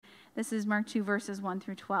This is Mark 2, verses 1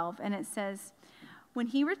 through 12. And it says, "When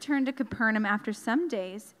he returned to Capernaum after some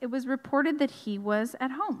days, it was reported that he was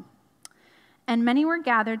at home. And many were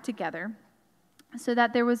gathered together, so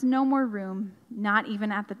that there was no more room, not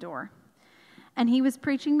even at the door. And he was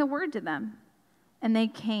preaching the word to them. And they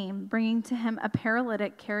came, bringing to him a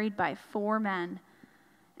paralytic carried by 4 men.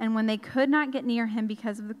 And when they could not get near him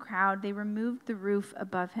because of the crowd, they removed the roof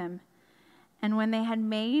above him. And when they had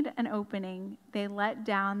made an opening, they let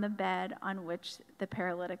down the bed on which the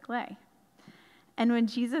paralytic lay. And when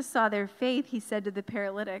Jesus saw their faith, he said to the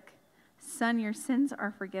paralytic, 'Son, your sins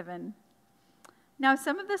are forgiven.' Now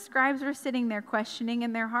some of the scribes were sitting there questioning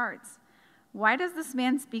in their hearts, 'Why does this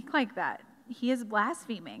man speak like that? He is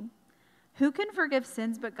blaspheming. Who can forgive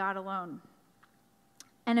sins but God alone?'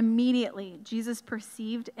 And immediately Jesus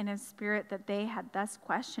perceived in his spirit that they had thus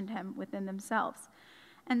questioned him within themselves,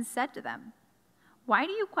 and said to them, 'Why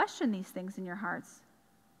do you question these things in your hearts?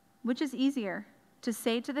 Which is easier, to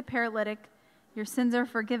say to the paralytic, "Your sins are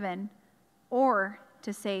forgiven," or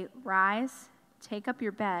to say, "Rise, take up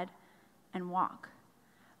your bed, and walk"?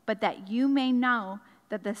 But that you may know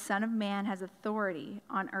that the Son of Man has authority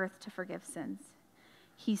on earth to forgive sins."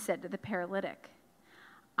 He said to the paralytic,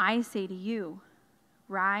 "I say to you,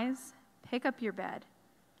 rise, pick up your bed,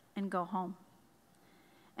 and go home."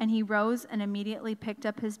 And he rose and immediately picked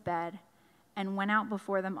up his bed and went out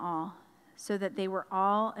before them all, so that they were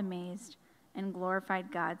all amazed and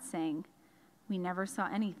glorified God, saying, "We never saw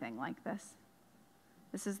anything like this."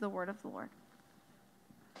 This is the word of the Lord.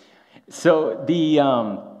 So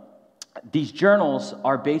these journals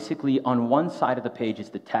are basically, on one side of the page is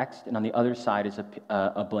the text, and on the other side is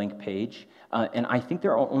a blank page. And I think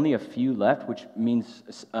there are only a few left, which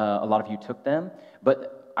means a lot of you took them.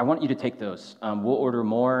 But I want you to take those. We'll order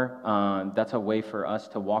more. That's a way for us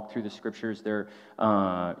to walk through the scriptures.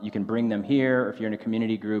 You can bring them here. Or if you're in a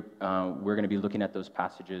community group, we're going to be looking at those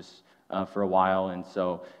passages for a while, and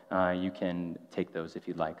so you can take those if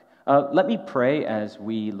you'd like. Let me pray as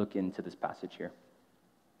we look into this passage here.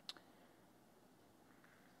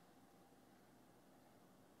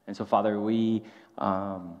 And so, Father, we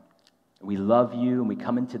love you, and we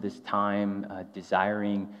come into this time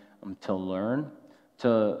desiring to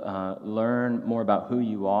learn more about who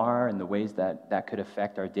you are and the ways that could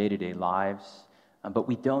affect our day-to-day lives. But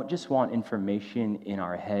we don't just want information in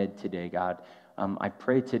our head today, God. I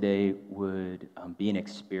pray today would be an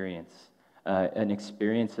experience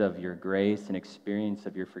of your grace, an experience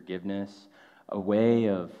of your forgiveness, a way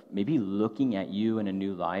of maybe looking at you in a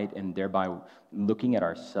new light and thereby looking at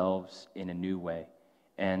ourselves in a new way.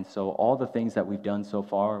 And so all the things that we've done so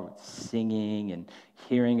far, with singing and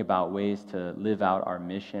hearing about ways to live out our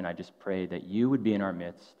mission, I just pray that you would be in our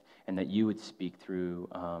midst and that you would speak through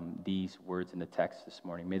these words in the text this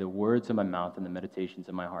morning. May the words of my mouth and the meditations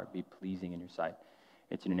of my heart be pleasing in your sight.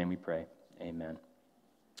 It's in your name we pray. Amen.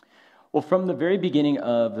 Well, from the very beginning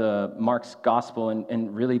of Mark's gospel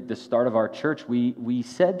and really the start of our church, we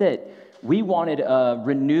said that we wanted a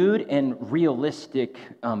renewed and realistic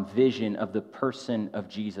vision of the person of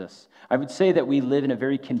Jesus. I would say that we live in a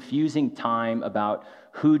very confusing time about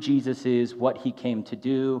who Jesus is, what he came to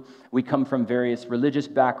do. We come from various religious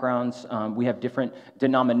backgrounds. We have different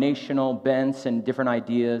denominational bents and different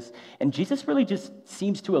ideas. And Jesus really just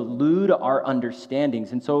seems to elude our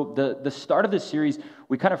understandings. And so the start of this series,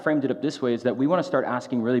 we kind of framed it up this way, is that we want to start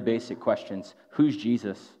asking really basic questions. Who's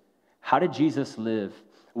Jesus? How did Jesus live?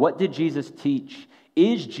 What did Jesus teach?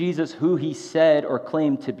 Is Jesus who he said or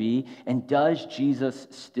claimed to be? And does Jesus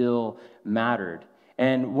still matter?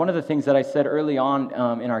 And one of the things that I said early on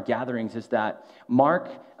in our gatherings is that Mark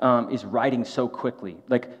is writing so quickly.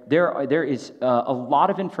 Like there is a lot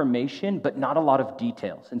of information, but not a lot of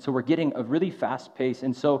details. And so we're getting a really fast pace.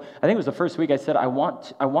 And so I think it was the first week I said, I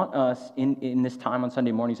want us in this time on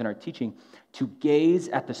Sunday mornings in our teaching to gaze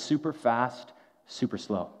at the super fast, super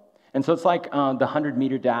slow. And so it's like the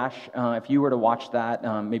 100-meter dash. If you were to watch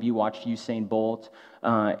that, maybe you watched Usain Bolt,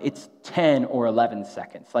 it's 10 or 11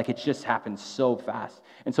 seconds. Like it just happens so fast.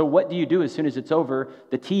 And so what do you do as soon as it's over?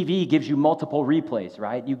 The TV gives you multiple replays,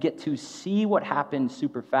 right? You get to see what happened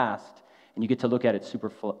super fast, and you get to look at it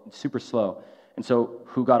super slow. And so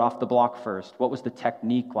who got off the block first? What was the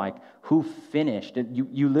technique like? Who finished?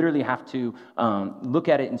 You literally have to look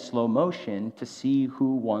at it in slow motion to see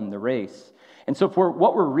who won the race. And so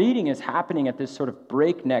what we're reading is happening at this sort of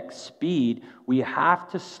breakneck speed, we have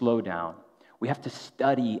to slow down. We have to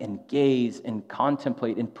study and gaze and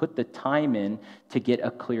contemplate and put the time in to get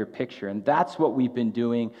a clear picture. And that's what we've been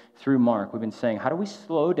doing through Mark. We've been saying, how do we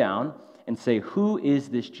slow down and say, who is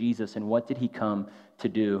this Jesus and what did he come to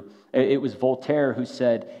do? It was Voltaire who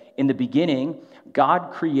said, in the beginning,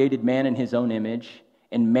 God created man in his own image,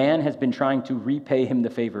 and man has been trying to repay him the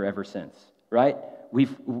favor ever since, right?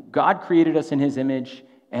 God created us in his image,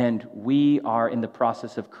 and we are in the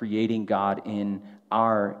process of creating God in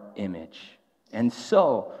our image. And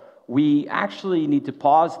so we actually need to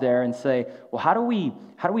pause there and say, well, how do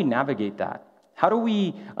we navigate that? How do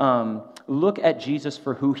we look at Jesus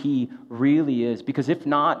for who he really is? Because if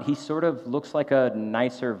not, he sort of looks like a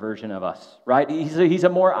nicer version of us, right? He's a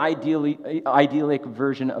more idyllic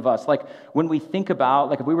version of us. Like when we think about,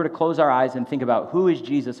 like if we were to close our eyes and think about who is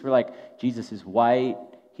Jesus, we're like, Jesus is white,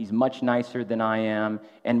 he's much nicer than I am,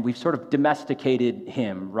 and we've sort of domesticated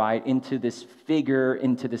him, right, into this figure,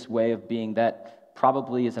 into this way of being that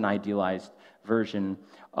probably is an idealized version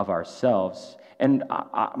of ourselves. And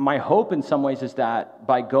my hope in some ways is that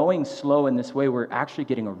by going slow in this way, we're actually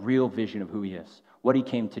getting a real vision of who he is, what he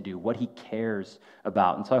came to do, what he cares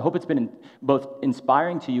about. And so I hope it's been both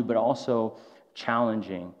inspiring to you, but also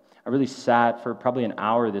challenging. I really sat for probably an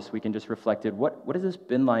hour this week and just reflected, what has this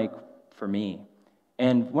been like for me?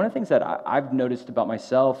 And one of the things that I've noticed about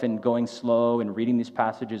myself in going slow and reading these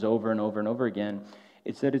passages over and over and over again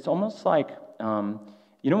is that it's almost like,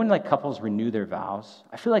 you know when like couples renew their vows?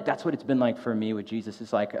 I feel like that's what it's been like for me with Jesus,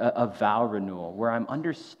 is like a vow renewal, where I'm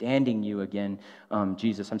understanding you again,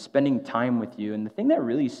 Jesus. I'm spending time with you. And the thing that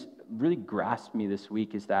really grasped me this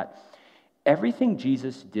week is that everything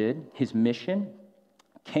Jesus did, his mission,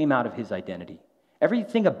 came out of his identity.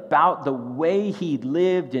 Everything about the way he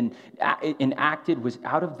lived and acted was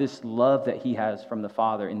out of this love that he has from the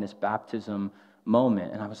Father in this baptism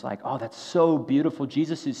moment. And I was like, oh, that's so beautiful.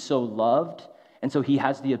 Jesus is so loved, and so he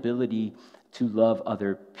has the ability to love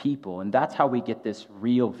other people. And that's how we get this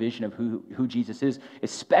real vision of who Jesus is,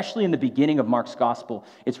 especially in the beginning of Mark's gospel.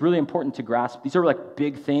 It's really important to grasp. These are like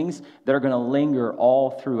big things that are going to linger all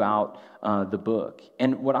throughout the book.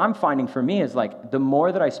 And what I'm finding for me is like the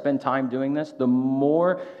more that I spend time doing this, the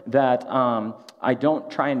more that I don't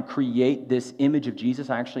try and create this image of Jesus,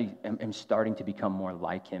 I actually am starting to become more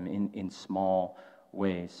like him in small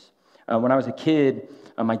ways. When I was a kid,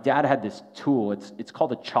 my dad had this tool. It's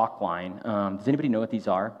called a chalk line. Does anybody know what these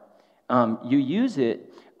are? You use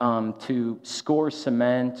it to score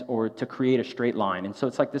cement or to create a straight line. And so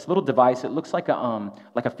it's like this little device. It looks like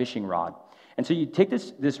a fishing rod. And so you take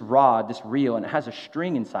this rod, this reel, and it has a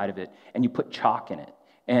string inside of it, and you put chalk in it.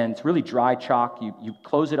 And it's really dry chalk. You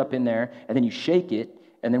close it up in there, and then you shake it.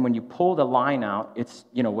 And then when you pull the line out, it's,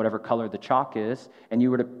 whatever color the chalk is, and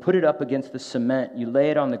you were to put it up against the cement, you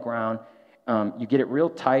lay it on the ground, you get it real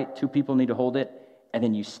tight, 2 people need to hold it, and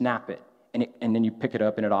then you snap it. And then you pick it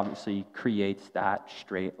up, and it obviously creates that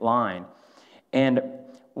straight line. And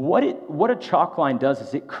what a chalk line does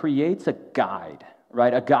is it creates a guide,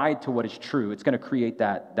 right? A guide to what is true. It's going to create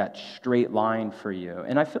that straight line for you.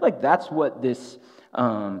 And I feel like that's what this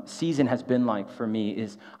season has been like for me,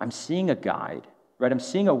 is I'm seeing a guide. Right, I'm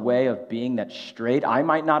seeing a way of being that's straight. I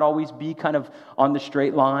might not always be kind of on the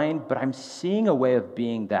straight line, but I'm seeing a way of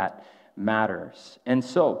being that matters. And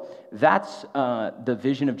so that's the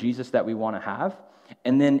vision of Jesus that we want to have.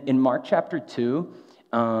 And then in Mark chapter 2,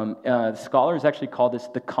 scholars actually call this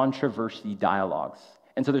the controversy dialogues.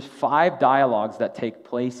 And so there's 5 dialogues that take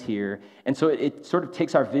place here. And so it sort of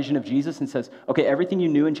takes our vision of Jesus and says, okay, everything you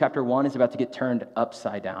knew in chapter 1 is about to get turned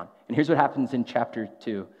upside down. And here's what happens in chapter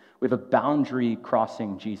 2. We have a boundary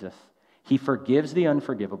crossing Jesus. He forgives the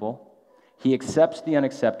unforgivable. He accepts the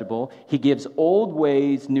unacceptable. He gives old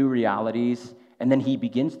ways new realities. And then he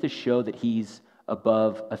begins to show that he's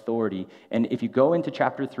above authority. And if you go into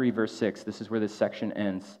chapter 3, verse 6, this is where this section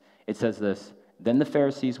ends. It says this: "Then the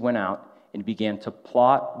Pharisees went out and began to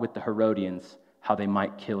plot with the Herodians how they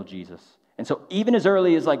might kill Jesus." And so even as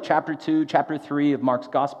early as like chapter 2, chapter 3 of Mark's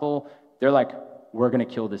gospel, they're like, we're going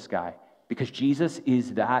to kill this guy. Because Jesus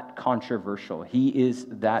is that controversial. He is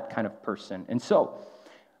that kind of person. And so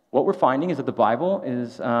what we're finding is that the Bible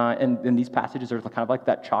is, and these passages are kind of like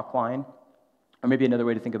that chalk line. Or maybe another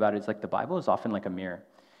way to think about it is like the Bible is often like a mirror.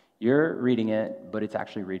 You're reading it, but it's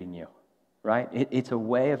actually reading you, right? It's a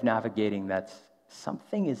way of navigating that's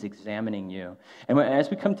something is examining you. And as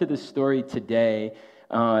we come to this story today,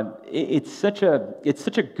 it's such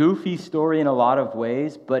a goofy story in a lot of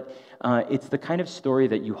ways, but it's the kind of story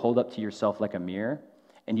that you hold up to yourself like a mirror,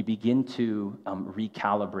 and you begin to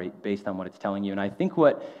recalibrate based on what it's telling you. And I think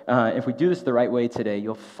if we do this the right way today,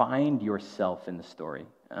 you'll find yourself in the story.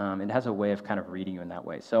 It has a way of kind of reading you in that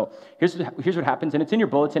way. So here's what happens, and it's in your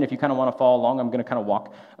bulletin. If you kind of want to follow along, I'm going to kind of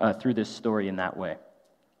walk through this story in that way.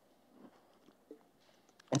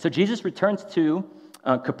 And so Jesus returns to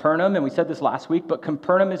Capernaum, and we said this last week, but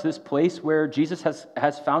Capernaum is this place where Jesus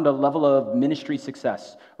has found a level of ministry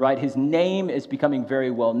success, right? His name is becoming very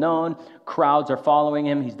well known. Crowds are following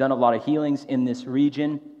him. He's done a lot of healings in this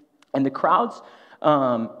region. And the crowds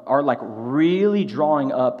are like really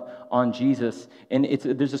drawing up on Jesus. And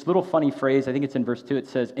there's this little funny phrase, I think it's in verse 2, it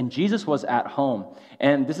says, "And Jesus was at home."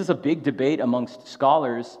 And this is a big debate amongst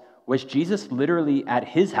scholars. Was Jesus literally at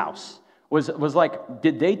his house? Was like,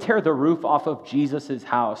 did they tear the roof off of Jesus'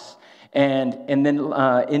 house? And then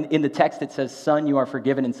in the text it says, "Son, you are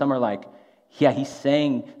forgiven." And some are like, yeah, he's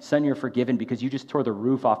saying, "Son, you're forgiven because you just tore the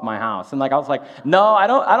roof off my house." And like I was like, no, I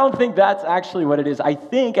don't think that's actually what it is. I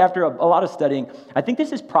think after a lot of studying, I think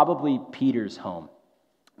this is probably Peter's home.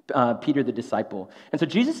 Peter the disciple. And so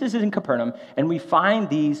Jesus is in Capernaum, and we find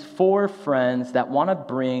these 4 friends that want to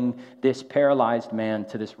bring this paralyzed man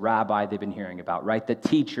to this rabbi they've been hearing about, right? The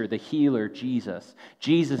teacher, the healer, Jesus.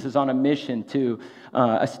 Jesus is on a mission to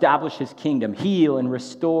establish his kingdom, heal and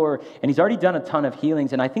restore, and he's already done a ton of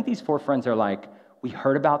healings. And I think these 4 friends are like, we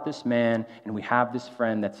heard about this man, and we have this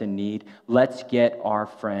friend that's in need. Let's get our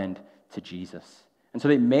friend to Jesus. And so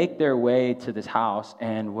they make their way to this house,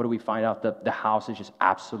 and what do we find out? The house is just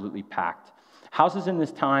absolutely packed. Houses in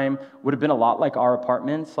this time would have been a lot like our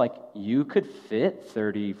apartments. Like, you could fit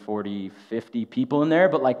 30, 40, 50 people in there,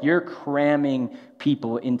 but like you're cramming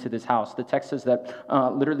people into this house. The text says that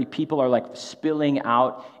literally people are like spilling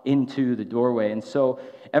out into the doorway. And so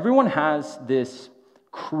everyone has this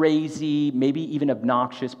crazy, maybe even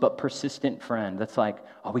obnoxious, but persistent friend that's like,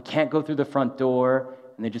 oh, we can't go through the front door.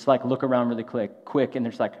 And they just like look around really quick, and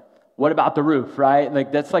they're just like, what about the roof, right?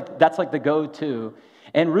 Like that's like the go-to.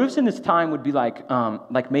 And roofs in this time would be like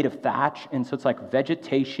made of thatch, and so it's like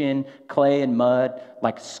vegetation, clay, and mud,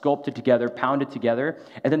 like sculpted together, pounded together,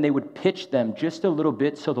 and then they would pitch them just a little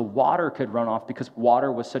bit so the water could run off, because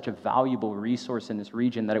water was such a valuable resource in this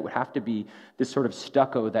region that it would have to be this sort of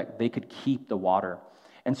stucco that they could keep the water.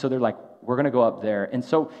 And so they're like, we're going to go up there. And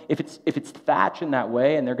so if it's thatch in that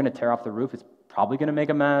way, and they're going to tear off the roof, it's probably going to make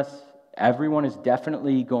a mess. Everyone is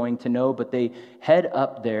definitely going to know, but they head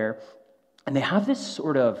up there, and they have this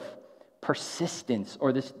sort of persistence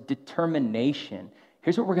or this determination.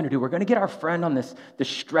 Here's what we're going to do. We're going to get our friend on this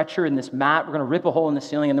stretcher and this mat. We're going to rip a hole in the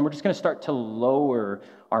ceiling, and then we're just going to start to lower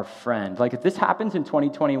our friend. Like, if this happens in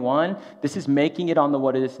 2021, this is making it on the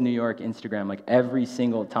What Is New York Instagram, like every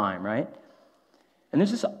single time, right? And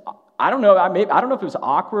there's this, I don't know if it was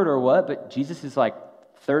awkward or what, but Jesus is like,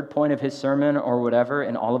 third point of his sermon or whatever,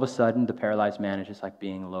 and all of a sudden the paralyzed man is just like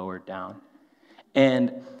being lowered down.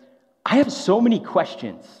 And I have so many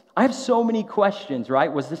questions,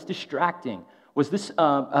 right? Was this distracting? Was this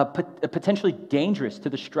potentially dangerous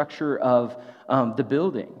to the structure of the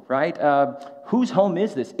building, right? Whose home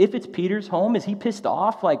is this? If it's Peter's home, is he pissed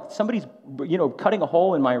off? Like, somebody's, cutting a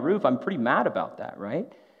hole in my roof. I'm pretty mad about that, right?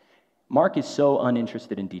 Mark is so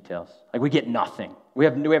uninterested in details. Like, we get nothing. We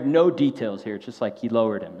have no details here. It's just like he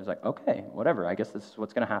lowered him. It's like, okay, whatever. I guess this is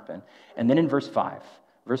what's going to happen. And then in verse 5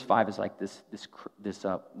 is like this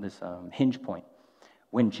hinge point.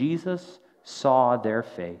 When Jesus saw their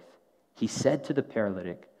faith, he said to the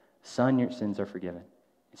paralytic, "Son, your sins are forgiven."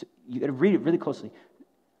 So you got to read it really closely.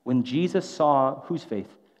 When Jesus saw whose faith?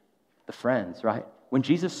 The friends, right? When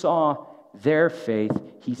Jesus saw their faith,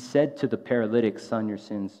 he said to the paralytic, "Son, your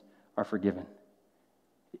sins are forgiven."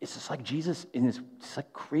 It's just like Jesus in this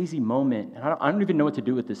like crazy moment, and I don't even know what to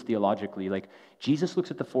do with this theologically. Like, Jesus looks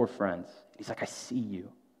at the 4 friends. He's like, I see you,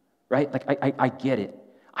 right? Like, I get it.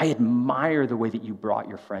 I admire the way that you brought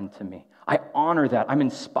your friend to me. I honor that. I'm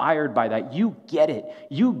inspired by that. You get it.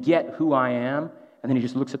 You get who I am. And then he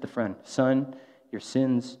just looks at the friend. "Son, your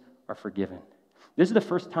sins are forgiven." This is the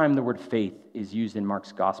first time the word faith is used in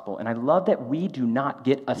Mark's gospel. And I love that we do not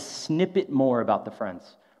get a snippet more about the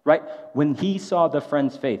friends. Right? When he saw the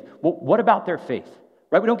friends' faith. Well, what about their faith?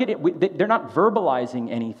 Right? We don't get it. They're not verbalizing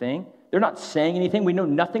anything. They're not saying anything. We know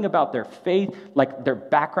nothing about their faith, like their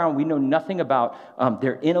background. We know nothing about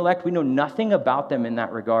their intellect. We know nothing about them in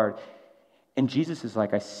that regard. And Jesus is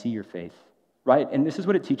like, I see your faith. Right? And this is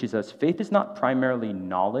what it teaches us. Faith is not primarily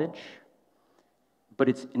knowledge, but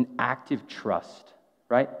it's an active trust.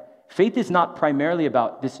 Right? Faith is not primarily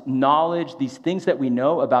about this knowledge, these things that we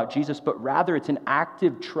know about Jesus, but rather it's an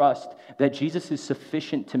active trust that Jesus is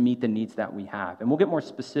sufficient to meet the needs that we have. And we'll get more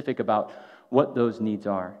specific about what those needs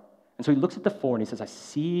are. And so he looks at the 4 and he says, I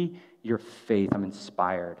see your faith. I'm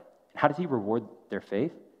inspired. And how does he reward their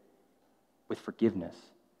faith? With forgiveness.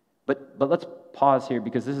 But let's pause here,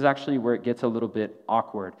 because this is actually where it gets a little bit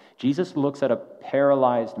awkward. Jesus looks at a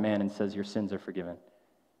paralyzed man and says, your sins are forgiven.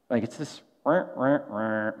 Like, it's this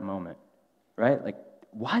moment, right? Like,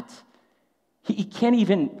 what? He can't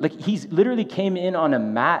even, like, he's literally came in on a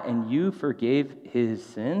mat and you forgave his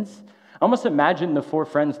sins. I almost imagine the four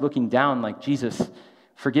friends looking down like, Jesus,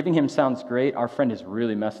 forgiving him sounds great. Our friend is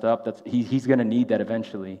really messed up. He's going to need that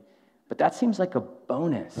eventually. But that seems like a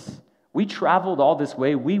bonus. We traveled all this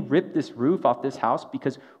way. We ripped this roof off this house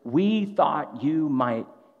because we thought you might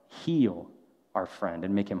heal our friend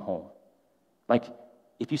and make him whole. Like,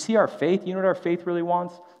 if you see our faith, you know what our faith really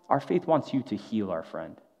wants? Our faith wants you to heal our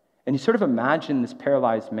friend. And you sort of imagine this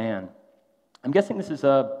paralyzed man. I'm guessing this is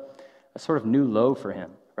a sort of new low for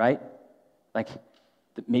him, right? Like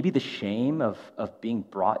maybe the shame of being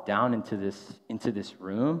brought down into this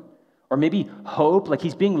room. Or maybe hope, like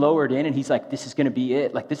he's being lowered in and he's like, this is going to be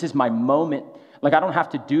it. Like, this is my moment. Like, I don't have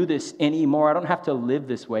to do this anymore. I don't have to live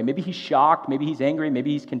this way. Maybe he's shocked. Maybe he's angry.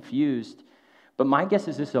 Maybe he's confused. But my guess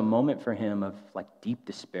is this is a moment for him of like deep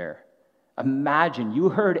despair. Imagine you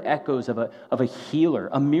heard echoes of a healer,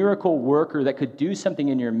 a miracle worker that could do something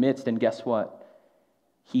in your midst, and guess what?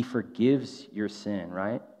 He forgives your sin,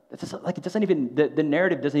 right? It's just, like, it doesn't even, the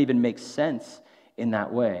narrative doesn't even make sense in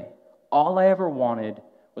that way. All I ever wanted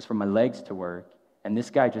was for my legs to work, and this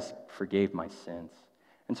guy just forgave my sins.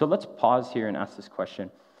 And so let's pause here and ask this question.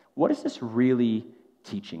 What is this really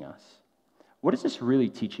teaching us? What is this really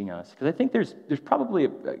teaching us? Because I think there's probably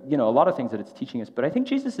a lot of things that it's teaching us, but I think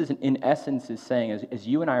Jesus is in essence is saying, as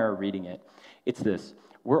you and I are reading it, it's this: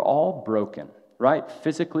 we're all broken, right?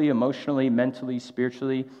 Physically, emotionally, mentally,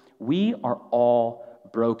 spiritually, we are all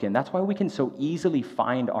broken. That's why we can so easily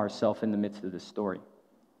find ourselves in the midst of this story.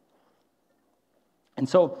 And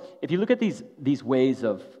so, if you look at these ways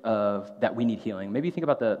of that we need healing, maybe you think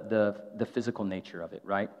about the physical nature of it,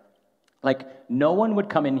 right? Like, no one would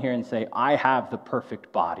come in here and say, I have the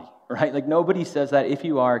perfect body, right? Like, nobody says that. If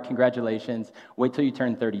you are, congratulations. Wait till you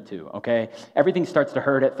turn 32, okay? Everything starts to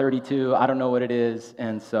hurt at 32. I don't know what it is.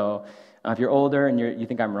 And so, if you're older and you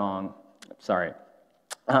think I'm wrong, sorry.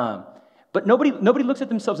 But nobody looks at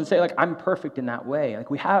themselves and say, like, I'm perfect in that way.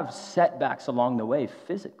 Like, we have setbacks along the way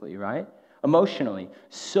physically, right? Emotionally,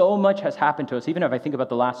 so much has happened to us. Even if I think about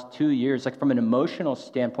the last 2 years, like from an emotional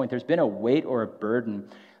standpoint, there's been a weight or a burden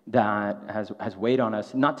that has weighed on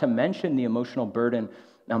us, not to mention the emotional burden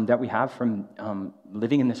that we have from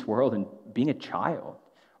living in this world and being a child.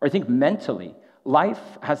 Or I think mentally, life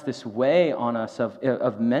has this way on us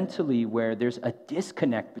of mentally where there's a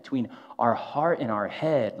disconnect between our heart and our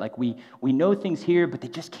head. Like we know things here, but they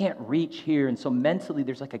just can't reach here. And so mentally,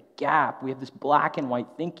 there's like a gap. We have this black and white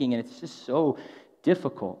thinking, and it's just so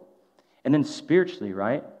difficult. And then spiritually,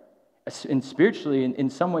 right? And spiritually, in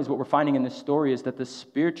some ways, what we're finding in this story is that the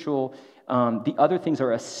spiritual, the other things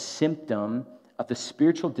are a symptom of the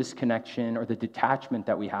spiritual disconnection or the detachment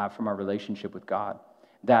that we have from our relationship with God.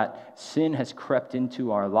 That sin has crept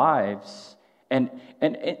into our lives. And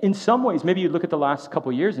in some ways, maybe you look at the last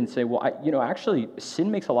couple of years and say, well, actually, sin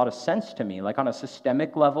makes a lot of sense to me. Like on a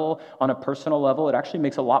systemic level, on a personal level, it actually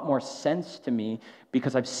makes a lot more sense to me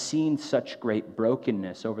because I've seen such great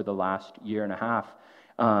brokenness over the last year and a half.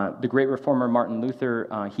 The great reformer Martin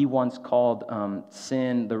Luther, he once called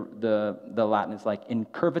sin, the Latin is like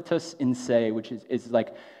incurvatus in se, which is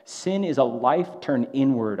like sin is a life turned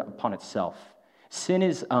inward upon itself. Sin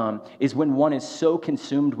is when one is so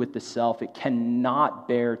consumed with the self, it cannot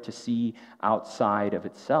bear to see outside of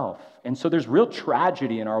itself. And so there's real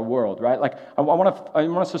tragedy in our world, right? Like I want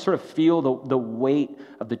us to sort of feel the weight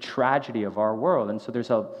of the tragedy of our world. And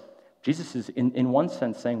so Jesus is in one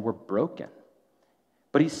sense saying we're broken.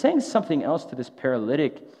 But he's saying something else to this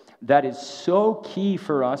paralytic that is so key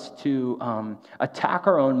for us to attack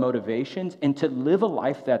our own motivations and to live a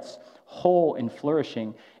life that's whole and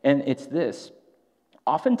flourishing. And it's this.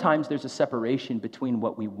 Oftentimes, there's a separation between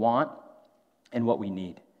what we want and what we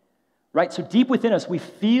need, right? So deep within us, we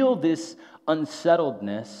feel this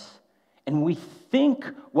unsettledness, and we think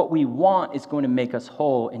what we want is going to make us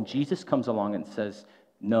whole. And Jesus comes along and says,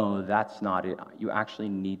 no, that's not it. You actually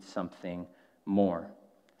need something more.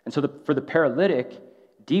 And so for the paralytic,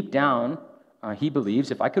 deep down, he believes,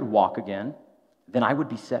 if I could walk again, then I would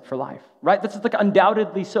be set for life, right? That's like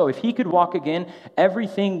undoubtedly so. If he could walk again,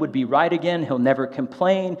 everything would be right again. He'll never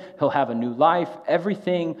complain. He'll have a new life.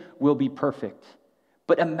 Everything will be perfect.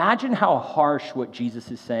 But imagine how harsh what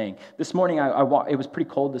Jesus is saying. This morning, it was pretty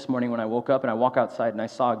cold this morning when I woke up, and I walk outside, and I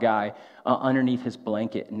saw a guy underneath his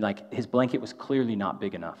blanket, and like his blanket was clearly not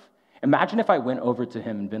big enough. Imagine if I went over to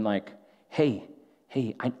him and been like, hey,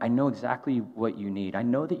 I know exactly what you need. I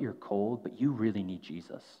know that you're cold, but you really need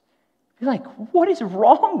Jesus. You're like, what is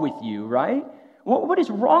wrong with you, right? What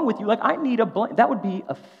is wrong with you? Like, I need a blanket. That would be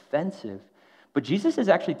offensive. But Jesus is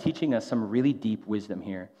actually teaching us some really deep wisdom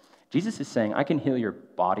here. Jesus is saying, I can heal your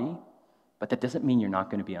body, but that doesn't mean you're not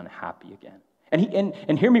going to be unhappy again.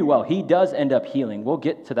 And hear me well, he does end up healing. We'll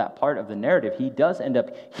get to that part of the narrative. He does end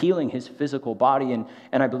up healing his physical body, and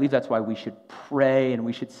I believe that's why we should pray and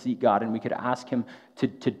we should seek God and we could ask him to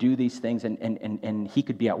do these things, and he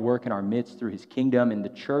could be at work in our midst through his kingdom, and the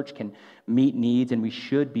church can meet needs, and we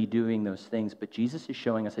should be doing those things. But Jesus is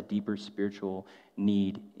showing us a deeper spiritual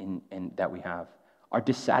need in that we have. Our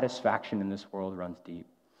dissatisfaction in this world runs deep.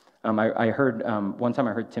 I heard, one time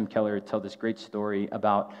I heard Tim Keller tell this great story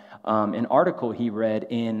about an article he read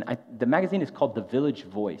in, the magazine is called The Village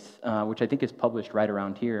Voice, which I think is published right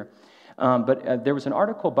around here. But there was an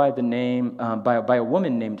article by the name, by a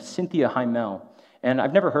woman named Cynthia Heimel. And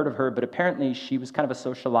I've never heard of her, but apparently she was kind of a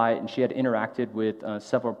socialite, and she had interacted with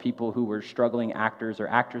several people who were struggling actors or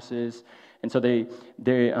actresses. And so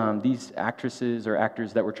these actresses or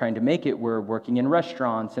actors that were trying to make it were working in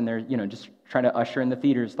restaurants, and they're just trying to usher in the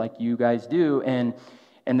theaters like you guys do. And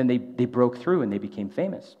then they broke through and they became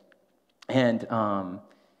famous. And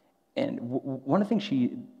one of the things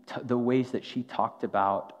the ways that she talked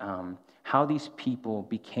about how these people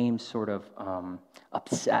became sort of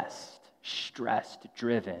obsessed, stressed,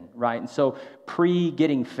 driven, right? And so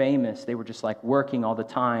pre-getting famous, they were just like working all the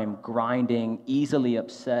time, grinding, easily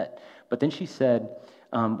upset. But then she said,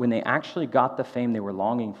 when they actually got the fame they were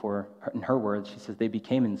longing for, in her words, she says, they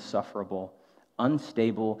became insufferable,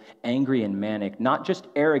 unstable, angry, and manic, not just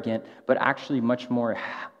arrogant, but actually much more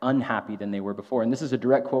unhappy than they were before. And this is a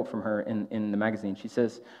direct quote from her in the magazine. She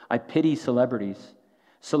says, I pity celebrities.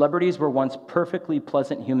 Celebrities were once perfectly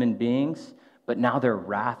pleasant human beings, but now their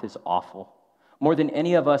wrath is awful. More than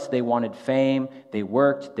any of us, they wanted fame, they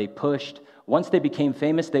worked, they pushed. Once they became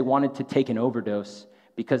famous, they wanted to take an overdose,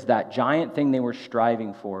 because that giant thing they were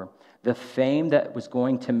striving for, the fame that was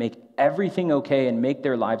going to make everything okay and make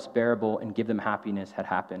their lives bearable and give them happiness, had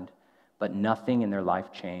happened. But nothing in their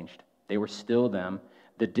life changed. They were still them.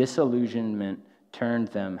 The disillusionment turned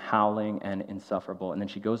them howling and insufferable. And then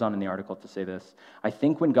she goes on in the article to say this, I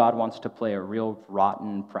think when God wants to play a real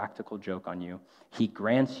rotten practical joke on you, he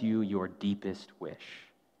grants you your deepest wish.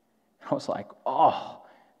 I was like, oh,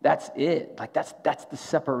 that's it. Like that's the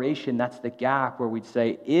separation, that's the gap where we'd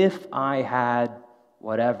say, if I had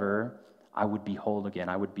whatever, I would be whole again.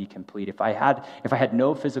 I would be complete. If I had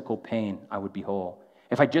no physical pain, I would be whole.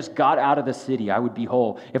 If I just got out of the city, I would be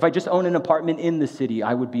whole. If I just owned an apartment in the city,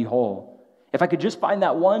 I would be whole. If I could just find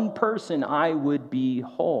that one person, I would be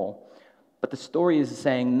whole. But the story is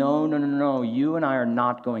saying, no, you and I are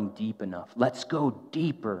not going deep enough. Let's go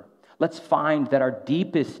deeper. Let's find that our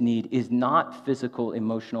deepest need is not physical,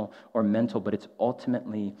 emotional, or mental, but it's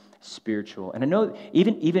ultimately spiritual. And I know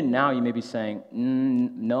even now you may be saying,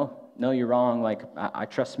 no, you're wrong. Like, I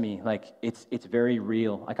trust me. Like, it's very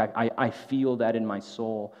real. Like, I feel that in my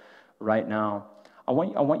soul right now. I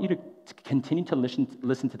want you to continue to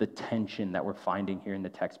listen to the tension that we're finding here in the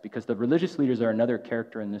text, because the religious leaders are another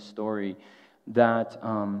character in this story that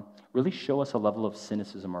really show us a level of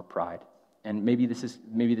cynicism or pride. And maybe this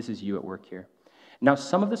is you at work here. Now,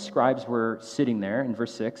 some of the scribes were sitting there in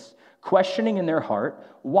verse 6, questioning in their heart,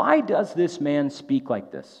 why does this man speak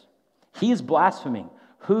like this? He is blaspheming.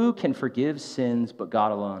 Who can forgive sins but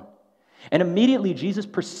God alone? And immediately Jesus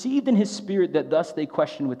perceived in his spirit that thus they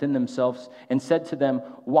questioned within themselves and said to them,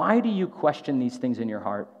 why do you question these things in your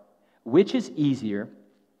heart? Which is easier,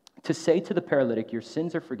 to say to the paralytic, your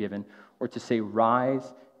sins are forgiven, or to say,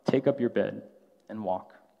 rise, take up your bed, and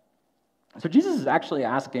walk? So Jesus is actually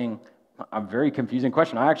asking a very confusing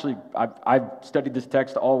question. I've studied this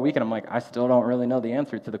text all week, and I'm like, I still don't really know the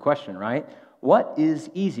answer to the question, right? What is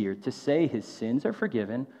easier, to say his sins are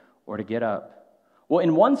forgiven or to get up? Well,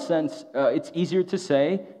 in one sense, it's easier to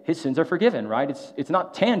say his sins are forgiven, right? It's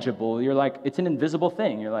not tangible. You're like, it's an invisible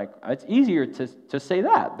thing. You're like, it's easier to say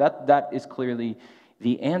that. That is clearly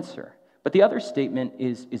the answer. But the other statement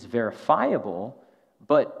is verifiable,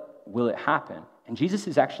 but will it happen? And Jesus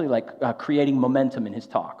is actually like creating momentum in his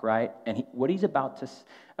talk, right? And what he's about to,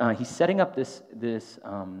 he's setting up this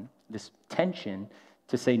tension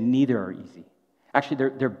to say neither are easy. Actually,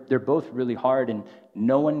 they're both really hard, and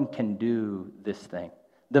no one can do this thing,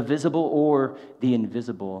 the visible or the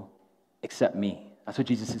invisible, except me. That's what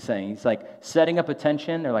Jesus is saying. He's like setting up a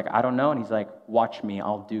tension. They're like, I don't know. And he's like, watch me.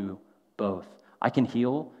 I'll do both. I can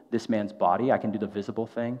heal this man's body. I can do the visible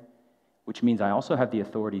thing, which means I also have the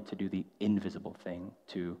authority to do the invisible thing,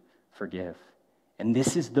 to forgive. And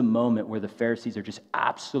this is the moment where the Pharisees are just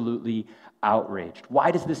absolutely outraged.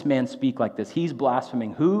 Why does this man speak like this? He's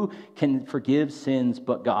blaspheming. Who can forgive sins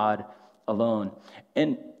but God alone?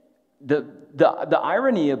 And the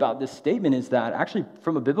irony about this statement is that actually,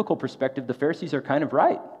 from a biblical perspective, the Pharisees are kind of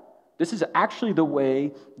right. This is actually the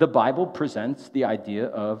way the Bible presents the idea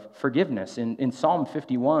of forgiveness. In Psalm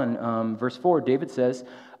 51, verse 4, David says,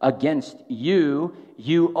 "Against you,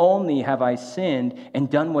 you only have I sinned and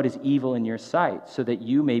done what is evil in your sight, so that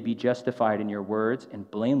you may be justified in your words and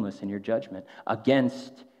blameless in your judgment.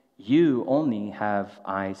 Against you only have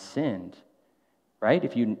I sinned." Right?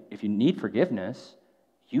 If you need forgiveness,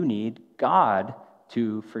 you need God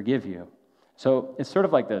to forgive you. So it's sort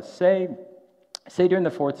of like this. Say during the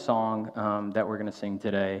fourth song that we're going to sing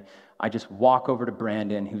today, I just walk over to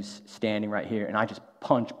Brandon, who's standing right here, and I just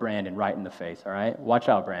punch Brandon right in the face, all right? Watch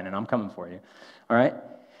out, Brandon. I'm coming for you, all right?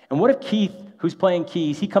 And what if Keith, who's playing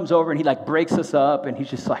keys, he comes over and he like breaks us up, and he's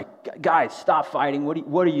just like, "Guys, stop fighting.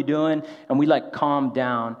 What are you doing?" And we like calm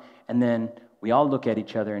down, and then we all look at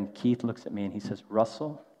each other, and Keith looks at me and he says,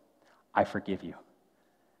 "Russell, I forgive you."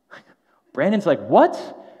 Brandon's like,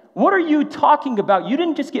 "What? What are you talking about? You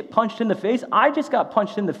didn't just get punched in the face. I just got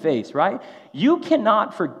punched in the face, right?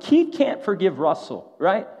 Keith can't forgive Russell,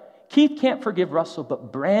 right? Keith can't forgive Russell,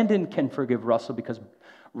 but Brandon can forgive Russell because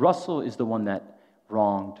Russell is the one that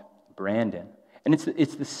wronged Brandon." And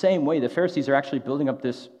it's the same way. The Pharisees are actually building up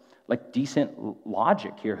this like decent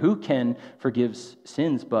logic here. Who can forgive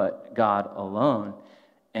sins but God alone?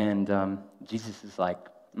 And Jesus is like,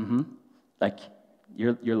 like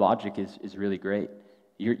your logic is really great.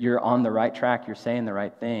 You're on the right track. You're saying the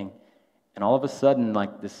right thing. And all of a sudden,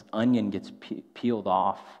 like this onion gets peeled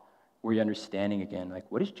off where you're understanding again, like,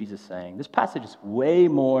 what is Jesus saying? This passage is way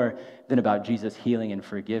more than about Jesus healing and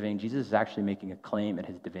forgiving. Jesus is actually making a claim at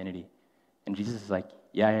his divinity. And Jesus is like,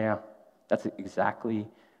 yeah, that's exactly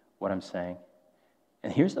what I'm saying.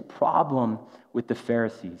 And here's the problem with the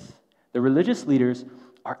Pharisees. The religious leaders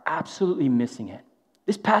are absolutely missing it.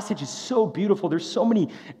 This passage is so beautiful. There's so many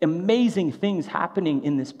amazing things happening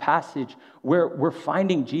in this passage where we're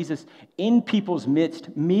finding Jesus in people's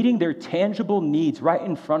midst, meeting their tangible needs right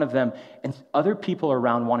in front of them, and other people are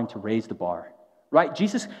around wanting to raise the bar, right?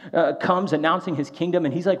 Jesus comes announcing his kingdom,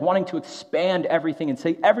 and he's like wanting to expand everything and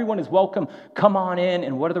say, everyone is welcome, come on in.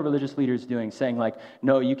 And what are the religious leaders doing? Saying like,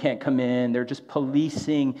 no, you can't come in. They're just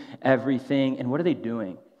policing everything. And what are they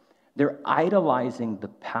doing? They're idolizing the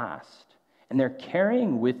past. And they're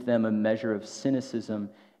carrying with them a measure of cynicism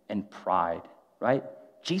and pride, right?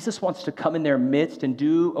 Jesus wants to come in their midst and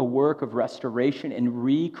do a work of restoration and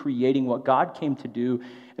recreating what God came to do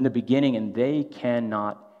in the beginning, and they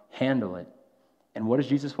cannot handle it. And what does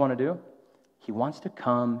Jesus want to do? He wants to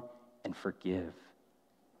come and forgive.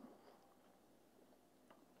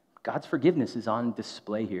 God's forgiveness is on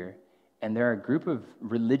display here, and there are a group of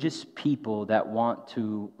religious people that want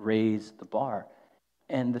to raise the bar.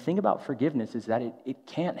 And the thing about forgiveness is that it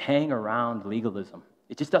can't hang around legalism.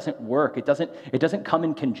 It just doesn't work. It doesn't come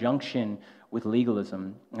in conjunction with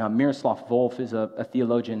legalism. Miroslav Volf is a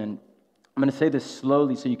theologian, and I'm going to say this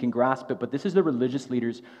slowly so you can grasp it, but this is the religious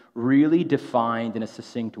leaders really defined in a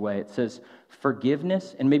succinct way. It says,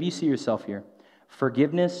 forgiveness, and maybe you see yourself here,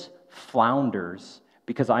 forgiveness flounders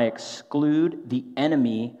because I exclude the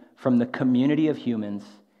enemy from the community of humans,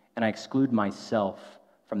 and I exclude myself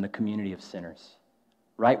from the community of sinners.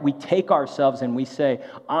 Right? We take ourselves and we say,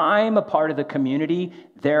 I'm a part of the community,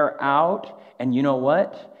 they're out, and you know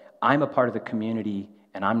what? I'm a part of the community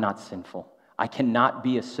and I'm not sinful. I cannot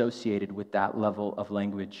be associated with that level of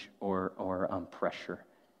language or pressure.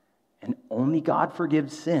 And only God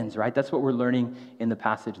forgives sins, right? That's what we're learning in the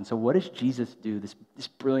passage. And so what does Jesus do, this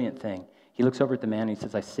brilliant thing? He looks over at the man and he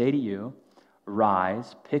says, I say to you,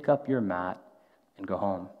 rise, pick up your mat, and go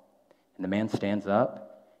home. And the man stands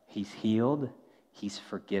up, he's healed, he's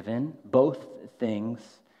forgiven, both things.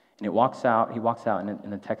 And he walks out,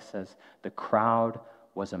 and the text says, the crowd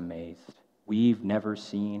was amazed. We've never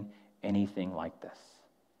seen anything like this.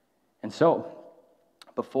 And so,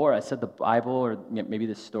 before I said the Bible, or maybe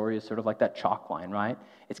this story is sort of like that chalk line, right?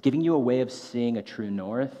 It's giving you a way of seeing a true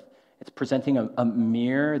north. It's presenting a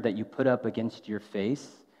mirror that you put up against your face.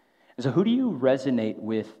 And so who do you resonate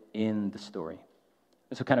with in the story?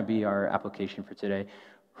 This will kind of be our application for today.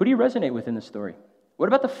 Who do you resonate with in the story? What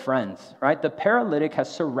about the friends, right? The paralytic has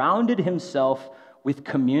surrounded himself with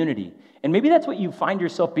community. And maybe that's what you find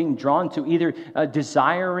yourself being drawn to, either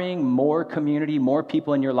desiring more community, more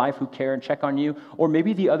people in your life who care and check on you, or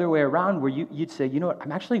maybe the other way around where you'd say, you know what,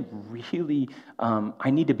 I'm actually really, I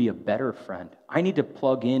need to be a better friend. I need to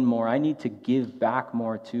plug in more. I need to give back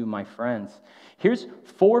more to my friends. Here's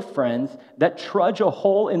 4 friends that trudge a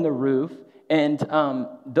hole in the roof, and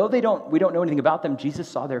though we don't know anything about them, Jesus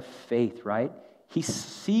saw their faith, right? He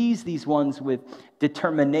sees these ones with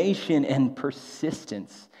determination and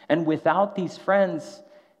persistence. And without these friends,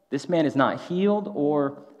 This man is not healed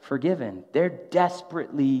or forgiven.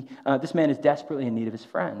 This man is desperately in need of his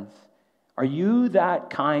friends. Are you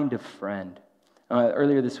that kind of friend?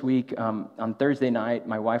 Earlier this week, on Thursday night,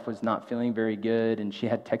 my wife was not feeling very good, and she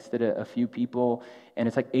had texted a few people, and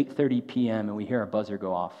it's like 8:30 p.m., and we hear a buzzer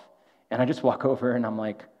go off. And I just walk over, and I'm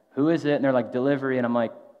like, who is it? And they're like, delivery. And I'm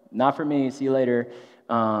like, not for me, see you later.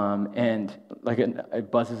 And like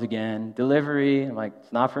it buzzes again, delivery. I'm like,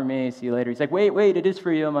 it's not for me, see you later. He's like, wait, it is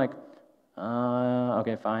for you. I'm like,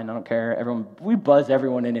 okay, fine, I don't care. We buzz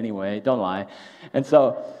everyone in anyway, don't lie. And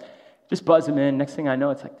so just buzz them in. Next thing I know,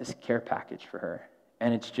 it's like this care package for her.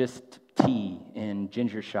 And it's just tea and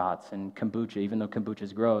ginger shots and kombucha, even though kombucha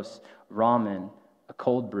is gross, ramen, a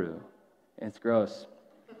cold brew. And it's gross.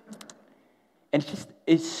 And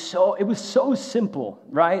it was so simple,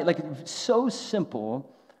 right? Like, so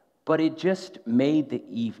simple, but it just made the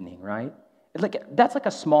evening, right? That's like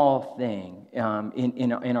a small thing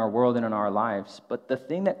in our world and in our lives. But the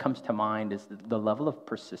thing that comes to mind is the level of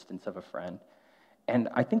persistence of a friend. And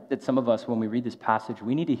I think that some of us, when we read this passage,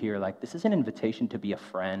 we need to hear, like, this is an invitation to be a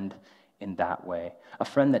friend in that way. A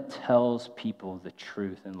friend that tells people the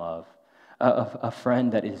truth in love. A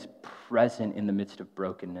friend that is present in the midst of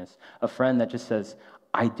brokenness. A friend that just says,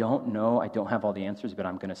 I don't know, I don't have all the answers, but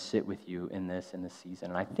I'm going to sit with you in this season.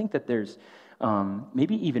 And I think that there's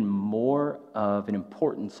maybe even more of an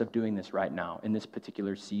importance of doing this right now in this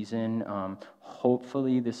particular season.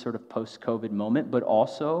 Hopefully this sort of post-COVID moment, but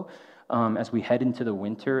also as we head into the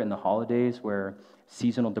winter and the holidays where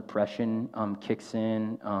seasonal depression kicks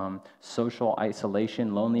in, social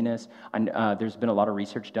isolation, loneliness. And there's been a lot of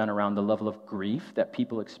research done around the level of grief that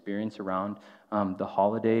people experience around the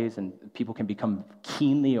holidays, and people can become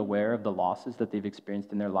keenly aware of the losses that they've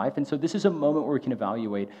experienced in their life. And so this is a moment where we can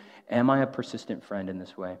evaluate, am I a persistent friend in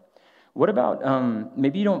this way? What about,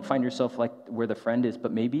 maybe you don't find yourself like where the friend is,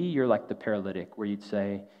 but maybe you're like the paralytic, where you'd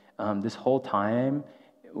say, this whole time,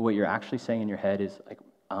 what you're actually saying in your head is like,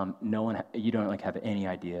 you don't like have any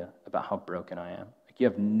idea about how broken I am. Like, you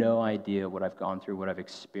have no idea what I've gone through, what I've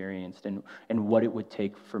experienced, and what it would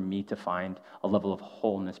take for me to find a level of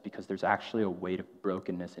wholeness, because there's actually a weight of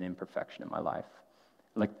brokenness and imperfection in my life.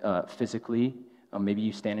 Like physically, maybe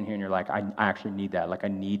you stand in here and you're like, I actually need that. Like, I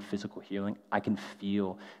need physical healing. I can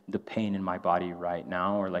feel the pain in my body right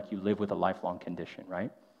now, or like you live with a lifelong condition,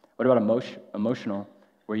 right? What about emotional?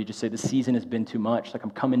 Where you just say, the season has been too much. Like,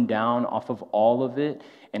 I'm coming down off of all of it,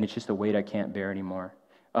 and it's just a weight I can't bear anymore.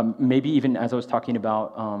 Maybe even as I was talking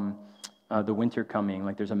about the winter coming,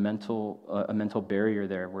 like there's a mental barrier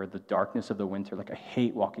there where the darkness of the winter, like I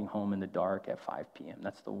hate walking home in the dark at 5 p.m.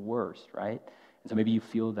 That's the worst, right? And so maybe you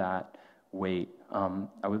feel that weight.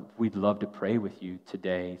 We'd love to pray with you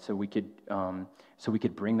today so we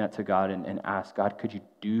could bring that to God and ask, God, could you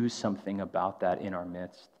do something about that in our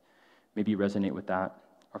midst? Maybe you resonate with that.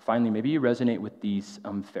 Or finally, maybe you resonate with these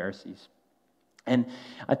Pharisees. And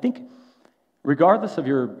I think regardless of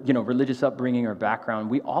your religious upbringing or background,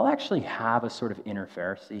 we all actually have a sort of inner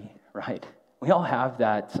Pharisee, right? We all have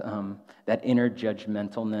that inner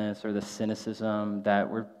judgmentalness or the cynicism that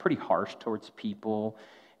we're pretty harsh towards people.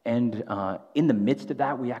 And in the midst of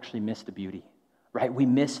that, we actually miss the beauty. Right? We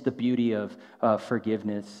miss the beauty of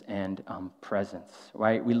forgiveness and presence,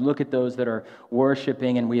 right? We look at those that are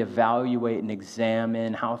worshiping and we evaluate and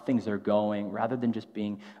examine how things are going rather than just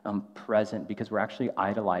being present, because we're actually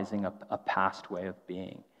idolizing a past way of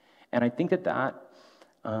being. And I think that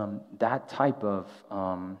type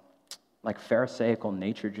of like Pharisaical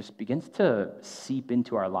nature just begins to seep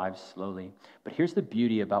into our lives slowly. But here's the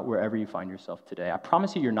beauty about wherever you find yourself today. I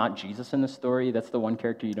promise you're not Jesus in the story. That's the one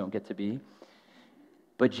character you don't get to be.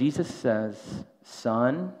 But Jesus says,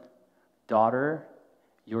 son, daughter,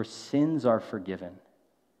 your sins are forgiven,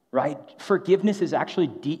 right? Forgiveness is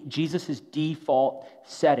actually Jesus' default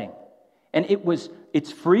setting. And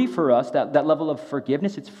it's free for us, that level of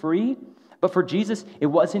forgiveness, it's free. But for Jesus, it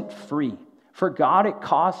wasn't free. For God, it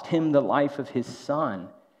cost him the life of his son.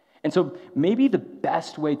 And so maybe the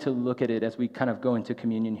best way to look at it as we kind of go into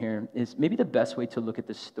communion here is maybe the best way to look at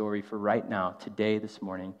this story for right now, today, this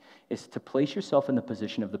morning, is to place yourself in the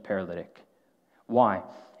position of the paralytic. Why?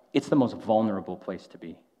 It's the most vulnerable place to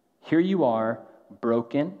be. Here you are,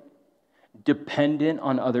 broken, dependent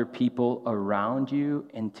on other people around you,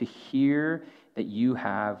 and to hear that you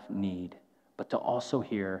have need, but to also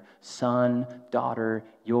hear, son, daughter,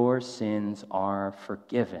 your sins are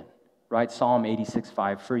forgiven. Right? Psalm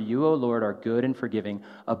 86:5, for you, O Lord, are good and forgiving,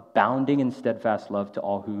 abounding in steadfast love to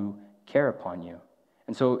all who care upon you.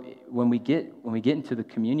 And so when we get into the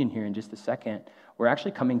communion here in just a second, we're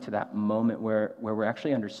actually coming to that moment where we're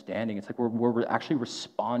actually understanding. It's like we're actually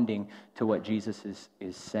responding to what Jesus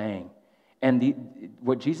is saying. And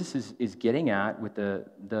what Jesus is getting at with the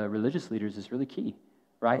religious leaders is really key,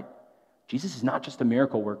 right? Jesus is not just a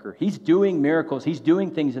miracle worker. He's doing miracles. He's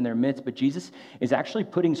doing things in their midst, but Jesus is actually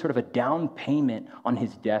putting sort of a down payment on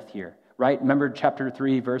his death here, right? Remember chapter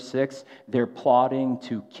 3, verse 6? They're plotting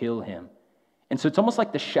to kill him. And so it's almost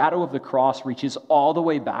like the shadow of the cross reaches all the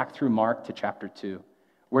way back through Mark to chapter 2,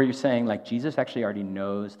 where you're saying, like, Jesus actually already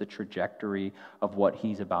knows the trajectory of what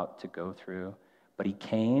he's about to go through. But he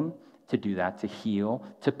came to do that, to heal,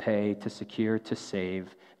 to pay, to secure, to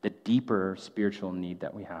save the deeper spiritual need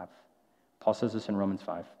that we have. Paul says this in Romans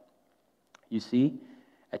 5. You see,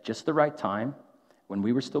 at just the right time, when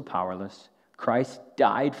we were still powerless, Christ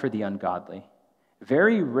died for the ungodly.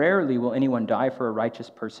 Very rarely will anyone die for a righteous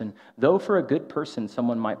person, though for a good person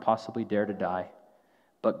someone might possibly dare to die.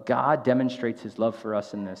 But God demonstrates his love for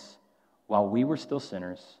us in this. While we were still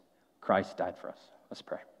sinners, Christ died for us. Let's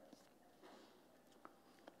pray.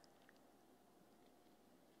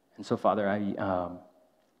 And so, Father, I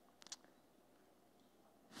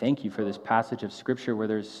thank you for this passage of Scripture where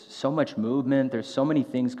there's so much movement, there's so many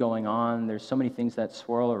things going on, there's so many things that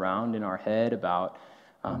swirl around in our head about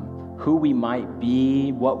who we might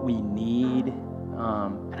be, what we need.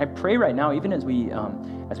 And I pray right now, even as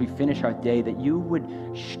we finish our day, that you would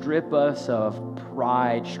strip us of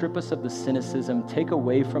pride, strip us of the cynicism, take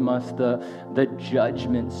away from us the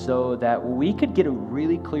judgment, so that we could get a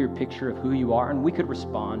really clear picture of who you are and we could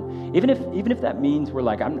respond. Even if that means we're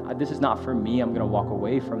like, this is not for me, I'm going to walk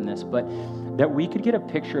away from this, but that we could get a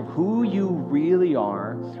picture of who you really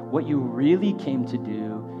are, what you really came to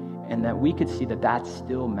do, and that we could see that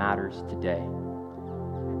still matters today.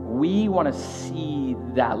 We want to see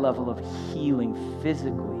that level of healing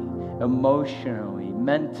physically, emotionally,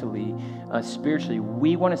 mentally, spiritually.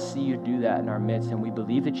 We want to see you do that in our midst, and we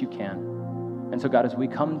believe that you can. And so, God, as we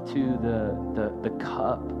come to the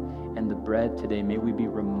cup and the bread today, may we be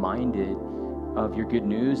reminded of your good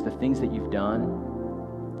news, the things that you've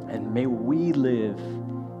done, and may we live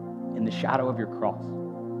in the shadow of your cross,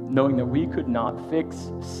 knowing that we could not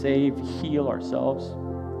fix, save, heal ourselves,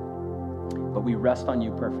 but we rest on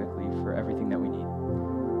you perfectly for everything that we need.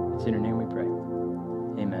 It's in your name we pray.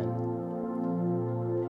 Amen.